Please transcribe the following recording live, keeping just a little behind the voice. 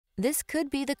This could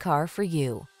be the car for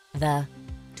you. The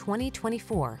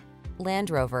 2024 Land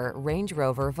Rover Range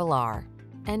Rover Velar.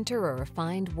 Enter a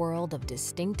refined world of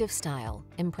distinctive style,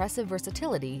 impressive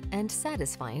versatility, and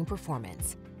satisfying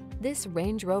performance. This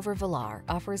Range Rover Velar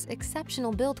offers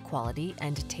exceptional build quality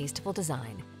and tasteful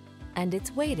design. And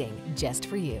it's waiting just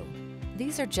for you.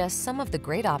 These are just some of the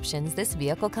great options this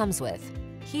vehicle comes with: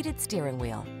 heated steering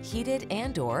wheel, heated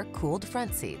and/or cooled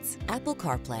front seats, Apple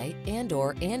CarPlay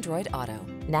and/or Android Auto,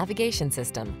 navigation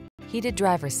system, heated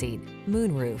driver's seat,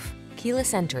 moonroof,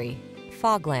 keyless entry,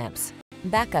 fog lamps,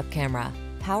 backup camera,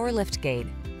 power liftgate.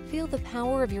 Feel the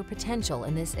power of your potential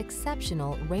in this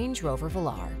exceptional Range Rover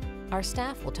Velar. Our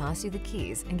staff will toss you the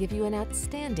keys and give you an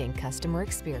outstanding customer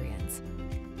experience.